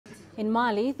In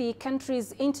Mali, the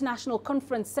country's International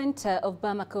Conference Center of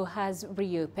Bamako has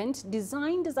reopened.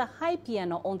 Designed as a high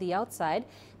piano on the outside,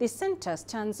 the center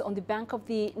stands on the bank of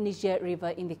the Niger River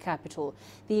in the capital.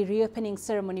 The reopening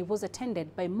ceremony was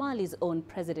attended by Mali's own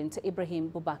President Ibrahim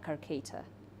Boubacar Keita.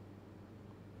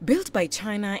 Built by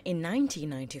China in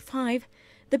 1995,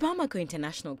 the Bamako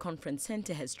International Conference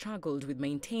Center has struggled with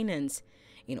maintenance.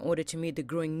 In order to meet the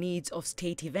growing needs of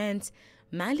state events,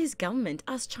 Mali's government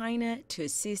asked China to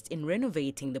assist in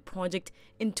renovating the project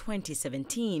in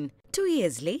 2017. 2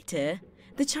 years later,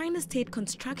 the China State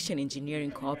Construction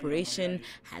Engineering Corporation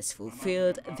has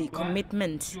fulfilled the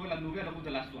commitment.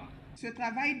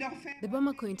 The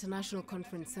Bamako International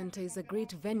Conference Center is a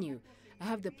great venue. I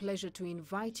have the pleasure to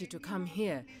invite you to come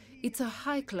here. It's a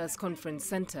high-class conference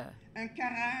center.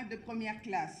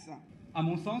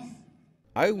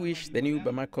 I wish the new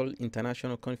Bamako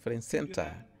International Conference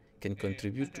Center can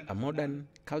contribute to a modern,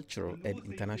 cultural and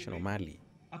international Mali.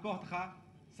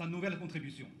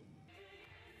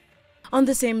 On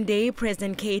the same day,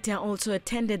 President Keita also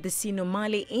attended the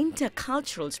Sino-Mali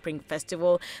Intercultural Spring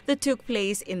Festival that took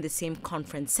place in the same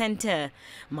conference center.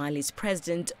 Mali's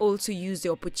president also used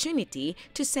the opportunity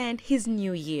to send his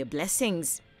New Year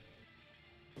blessings.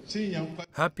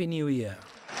 Happy New Year.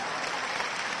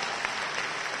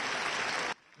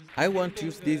 I want to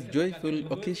use this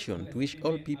joyful occasion to wish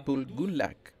all people good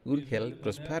luck, good health,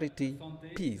 prosperity,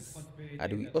 peace,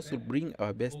 and we also bring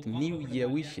our best New Year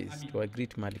wishes to our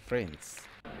great Mali friends.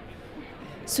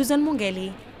 Susan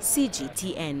Mungeli,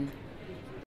 CGTN.